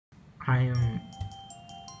I am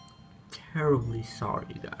terribly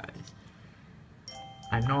sorry, guys.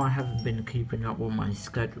 I know I haven't been keeping up with my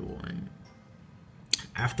schedule, and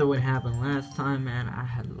after what happened last time, man, I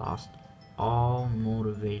had lost all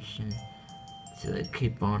motivation to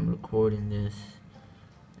keep on recording this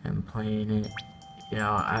and playing it. You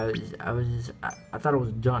know, I thought it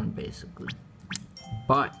was done basically,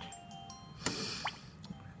 but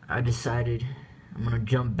I decided I'm gonna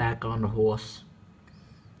jump back on the horse,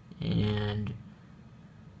 and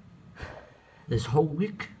this whole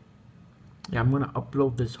week, yeah, I'm gonna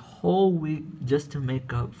upload this whole week just to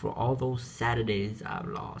make up for all those Saturdays I've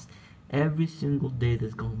lost. Every single day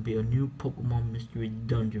there's gonna be a new Pokemon Mystery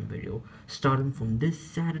Dungeon video, starting from this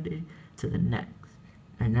Saturday to the next,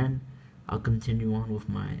 and then I'll continue on with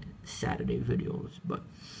my Saturday videos. But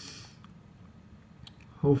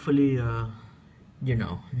hopefully, you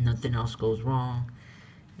know, nothing else goes wrong,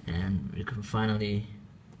 and we can finally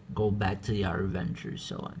go back to our adventures.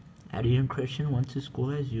 So Addie and Christian went to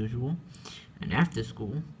school as usual, and after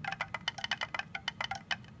school,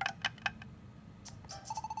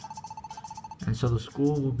 and so the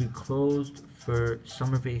school will be closed for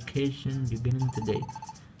summer vacation beginning today.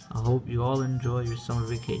 I hope you all enjoy your summer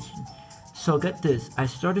vacation. So get this, I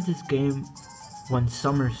started this game when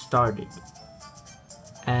summer started,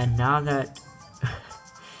 and now that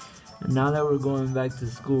we're going back to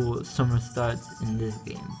school, summer starts in this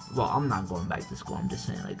game. Well, I'm not going back to school. I'm just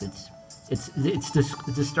saying, like, it's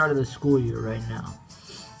the start of the school year right now.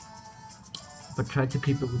 But try to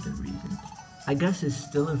keep it within reason. I guess it's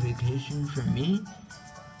still a vacation for me,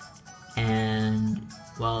 and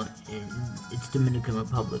well, it's Dominican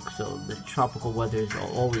Republic, so the tropical weather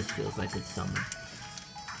always feels like it's summer.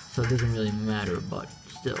 So it doesn't really matter, but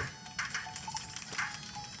still.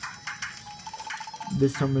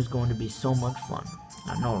 This summer is going to be so much fun.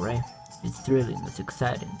 I know, right? It's thrilling, it's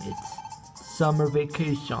exciting, it's summer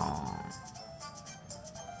vacation.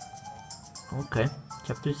 Okay,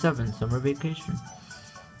 chapter 7, summer vacation.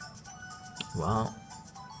 Well,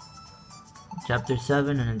 chapter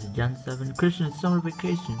 7 and into Gen 7, Christian's summer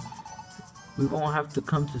vacation. We won't have to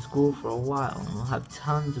come to school for a while, and we'll have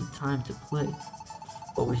tons of time to play.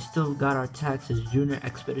 But we still got our tasks as Junior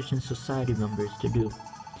Expedition Society members to do.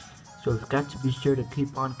 So we've got to be sure to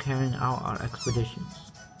keep on carrying out our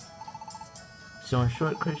expeditions. So in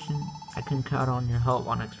short, Christian, I can count on your help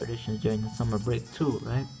on expeditions during the summer break too,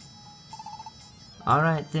 right?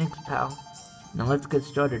 Alright, thanks, pal. Now let's get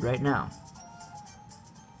started right now.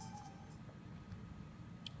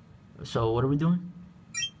 So what are we doing?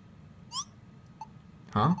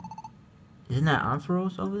 Huh? Isn't that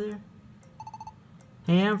Ampharos over there?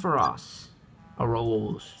 Hey, Ampharos.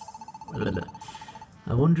 Arose.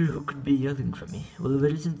 I wonder who could be yelling for me. Well, if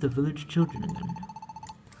it isn't the village children again.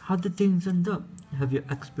 How did things end up? Have your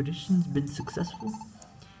expeditions been successful?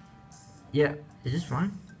 Yeah, is this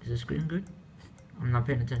fine? Is the screen good? I'm not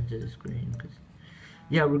paying attention to the screen, because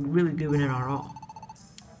yeah, we're really giving it our all.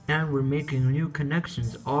 And we're making new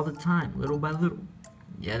connections all the time, little by little.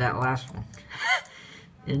 Yeah, that last one.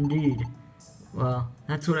 Indeed. Well,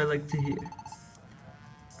 that's what I like to hear.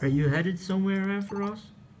 Are you headed somewhere, Ampharos?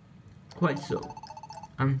 Quite so.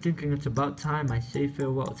 I'm thinking it's about time I say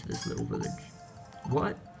farewell to this little village.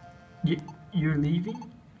 What? You're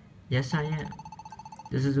leaving? Yes, I am.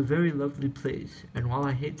 This is a very lovely place, and while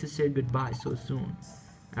I hate to say goodbye so soon,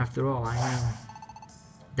 after all, I am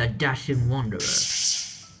the dashing wanderer.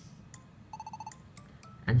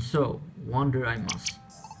 And so, wander I must.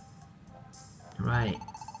 Right.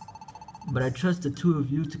 But I trust the two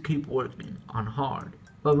of you to keep working hard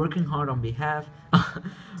on behalf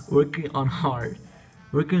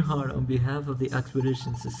of the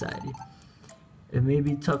Expedition Society. It may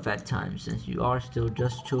be tough at times since you are still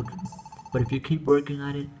just children, but if you keep working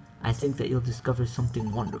at it, I think that you'll discover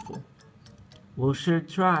something wonderful. We'll sure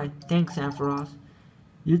try. Thanks, Ampharos.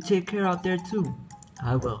 You take care out there too.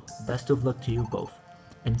 I will. Best of luck to you both.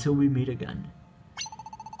 Until we meet again.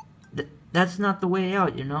 That's not the way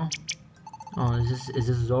out, you know. Oh, is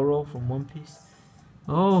this Zoro from One Piece?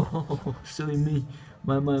 Oh, silly me.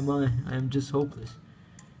 My, I am just hopeless.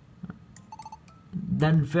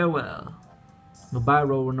 Then farewell. Goodbye,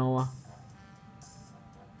 Roronoa.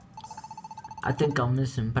 I think I'll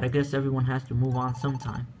miss him, but I guess everyone has to move on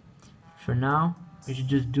sometime. For now, we should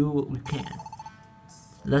just do what we can.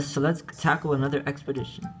 Let's tackle another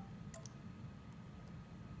expedition.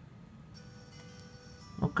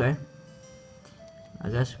 Okay. I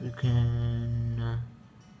guess we can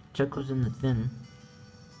check what's in the thing.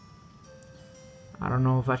 I don't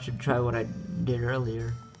know if I should try what I did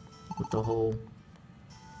earlier with the whole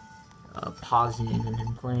pausing and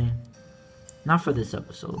then playing. Not for this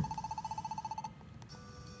episode.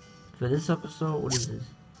 For this episode, what is this?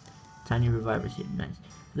 Tiny Reviver Seed, nice.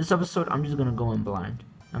 For this episode, I'm just gonna go in blind.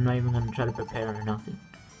 I'm not even gonna try to prepare or nothing.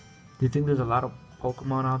 Do you think there's a lot of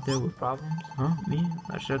Pokemon out there with problems? Huh? Me?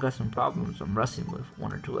 I sure got some problems I'm wrestling with,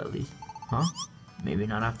 1 or 2 at least. Huh? Maybe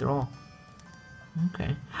not after all.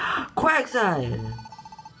 Okay. Quagsire!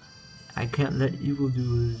 I can't let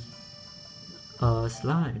evildoers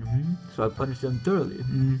slide, so I punish them thoroughly.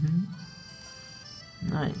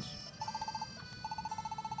 Nice.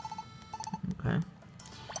 Okay.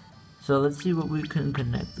 So let's see what we can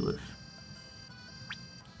connect with.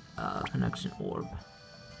 Connection orb.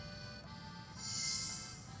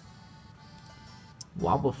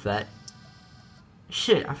 Wobbuffet.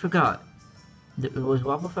 Shit, I forgot. Was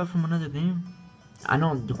Wobbuffet from another game? I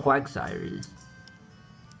know the Quagsire is.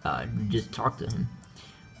 We just talked to him.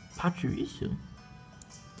 Pachirisu.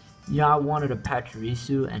 Yeah, I wanted a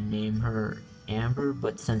Pachirisu and name her Amber,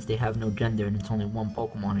 but since they have no gender and it's only one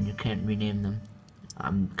Pokemon and you can't rename them,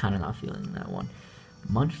 I'm kind of not feeling that one.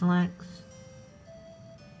 Munchlax?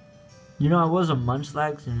 You know, I was a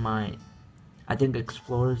Munchlax in my, I think,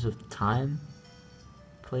 Explorers of Time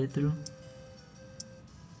playthrough.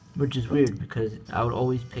 Which is weird because I would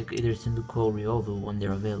always pick either Cyndaquil or Riolu when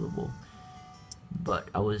they're available. But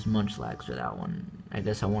I was Munchlax for that one. I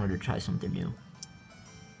guess I wanted to try something new.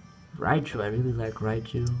 Raichu, I really like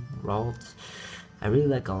Raichu. Ralts, I really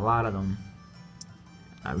like a lot of them.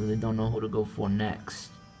 I really don't know who to go for next.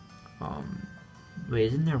 Wait,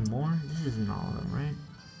 isn't there more? This isn't all of them, right?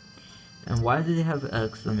 And why do they have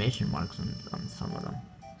exclamation marks on some of them?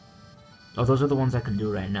 Oh, those are the ones I can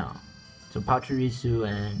do right now. So Pachirisu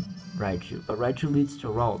and Raichu. But Raichu leads to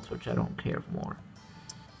Ralts, which I don't care for.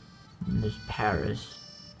 And there's Paris.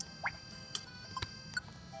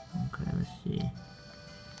 Okay, let's see.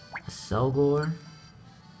 Selgor.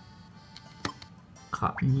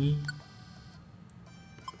 Cottony.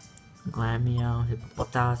 Glameow,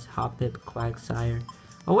 Hippopotas, Hoppip, Quagsire.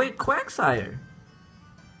 Oh wait, Quagsire!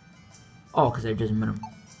 Oh, because I just met him.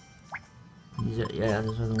 These are, yeah,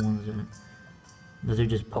 those are the ones that... Those are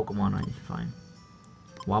just Pokemon I find.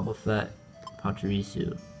 Wobbuffet,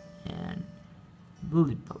 Pachirisu, and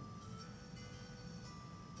Lillipup.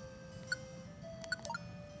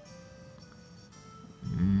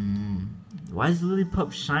 Why is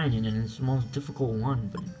Lillipup shining and it's the most difficult one?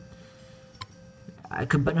 But I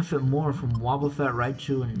could benefit more from Wobbuffet,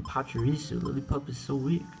 Raichu, and Pachirisu. Lillipup is so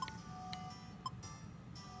weak.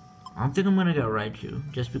 I don't think I'm gonna get Raichu,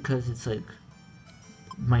 just because it's like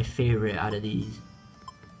my favorite out of these.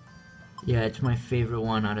 Yeah, it's my favorite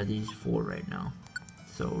one out of these 4 right now.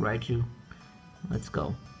 So Raichu, let's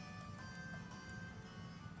go.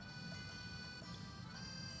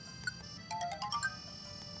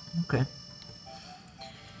 Okay.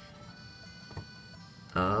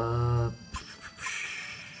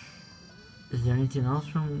 Is there anything else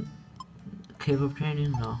from Cave of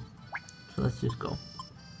Training? No. So let's just go.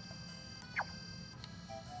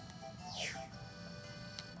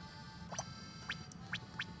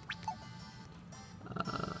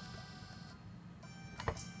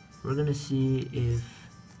 We're gonna see if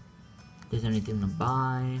there's anything to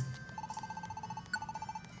buy.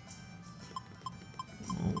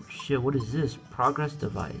 Oh shit, what is this? Progress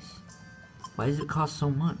device. Why does it cost so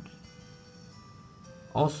much?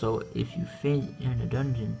 Also, if you faint in a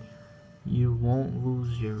dungeon, you won't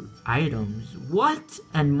lose your items. What?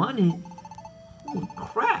 And money? Holy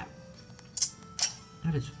crap.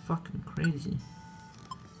 That is fucking crazy.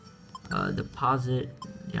 Deposit.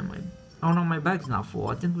 Yeah, oh no, my bag's not full.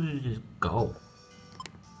 I think we should just go.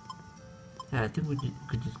 Yeah, I think we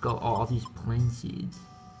could just go. Oh, all these plain seeds.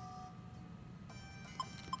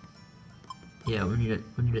 Yeah, we need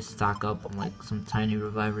to stock up on like some tiny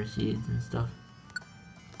reviver seeds and stuff.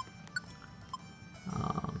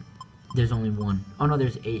 There's only 1. Oh no,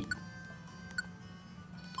 there's 8.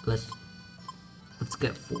 Let's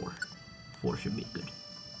get 4. 4 should be good.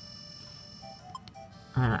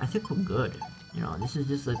 I think we're good. You know, this is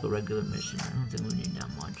just like a regular mission. I don't think we need that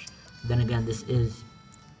much. Then again, this is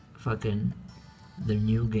fucking the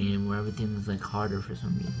new game where everything is like harder for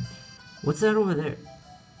some reason. What's that over there?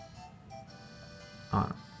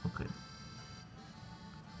 Oh, okay.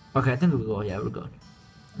 Okay, I think we'll go. Yeah, we're good.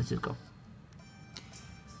 Let's just go.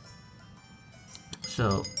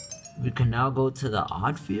 So, we can now go to the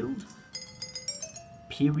odd field.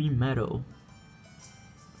 Peary Meadow.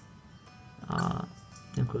 I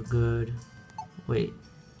think we're good. Wait.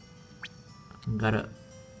 Gotta...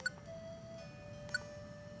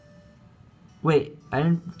 Wait, I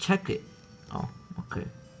didn't check it. Oh, okay.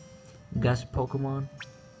 Guess Pokemon.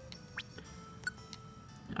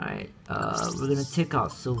 Alright, we're gonna take out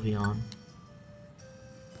Sylveon.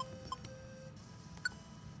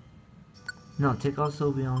 No, take out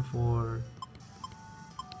Sylveon for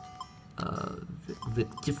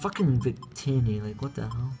fucking Victini. Like, what the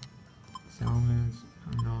hell? Salamence,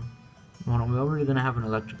 I don't know. Well, we're already gonna have an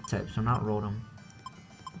electric type, so not Rotom.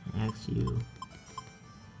 Ask you.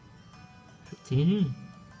 Victini?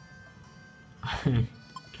 I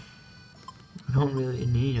don't really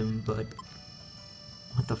need him, but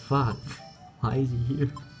what the fuck? Why is he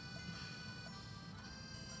here?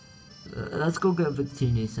 Let's go get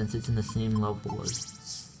Victini since it's in the same level as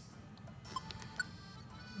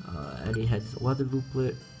Eddie has the weather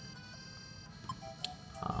looplet.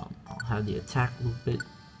 I'll have the attack looplet,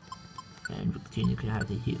 and Victini can have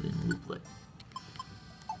the healing looplet.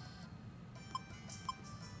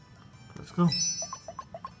 Let's go.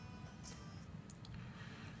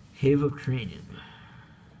 Cave of Training.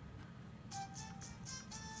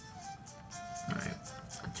 Alright,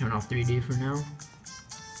 I'll turn off 3D for now.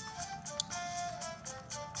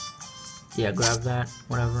 Yeah, grab that,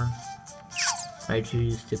 whatever. Right,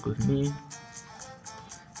 you stick with me.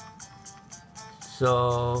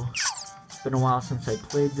 So, it's been a while since I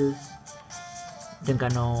played this. I think I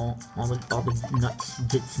know all the nuts,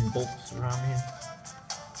 bits, and bolts around here.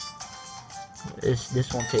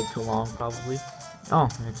 This won't take too long, probably. Oh,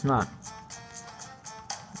 it's not.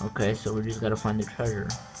 Okay, so we just gotta find the treasure.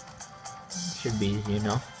 Should be easy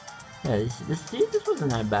enough. Yeah, this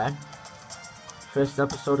wasn't that bad. First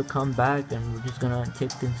episode to come back, and we're just gonna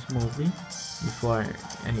take things smoothly before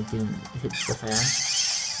anything hits the fan.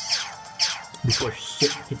 Before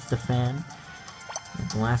shit hits the fan. Like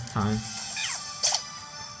the last time.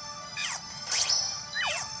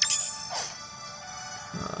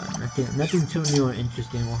 Nothing too new or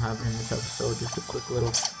interesting will happen in this episode. Just a quick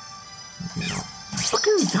little, you know.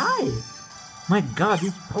 Fucking die! My god,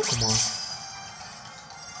 these Pokemon.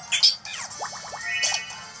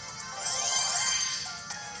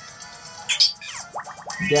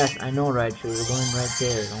 Yes, I know, Raichu. We're going right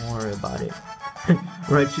there. Don't worry about it.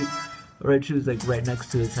 Raichu's like right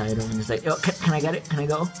next to its item, and it's like, oh, can I get it? Can I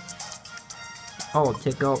go? Oh,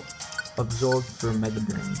 take out Absorb for Mega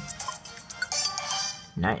Drain.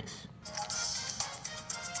 Nice.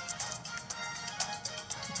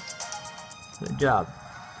 Good job.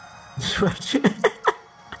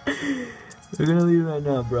 We're gonna leave right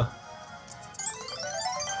now, bro.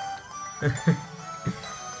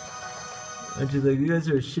 I'm just like, you guys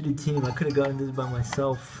are a shitty team. I could have gotten this by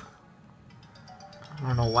myself. I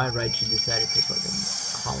don't know why Raichu decided to fucking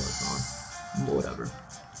call us on. But whatever.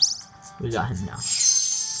 We got him now.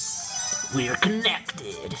 We are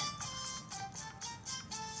connected.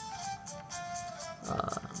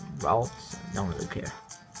 Routes? Don't really care.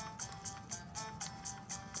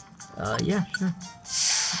 Yeah, sure.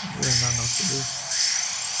 Really not enough to do.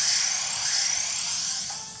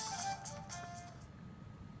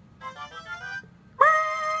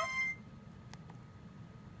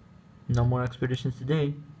 No more expeditions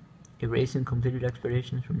today. Erasing completed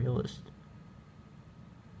expeditions from your list.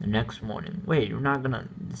 The next morning. Wait, you're not gonna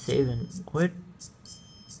save and quit?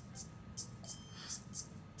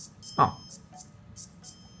 Oh.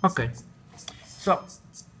 Okay. So,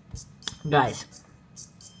 guys,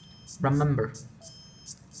 remember,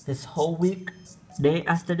 this whole week, day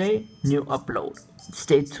after day, new upload.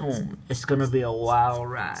 Stay tuned. It's gonna be a wild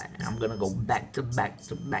ride. And I'm gonna go back to back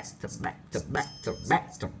to back to back to back to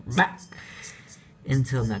back to back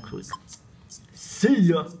until next week. See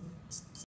ya!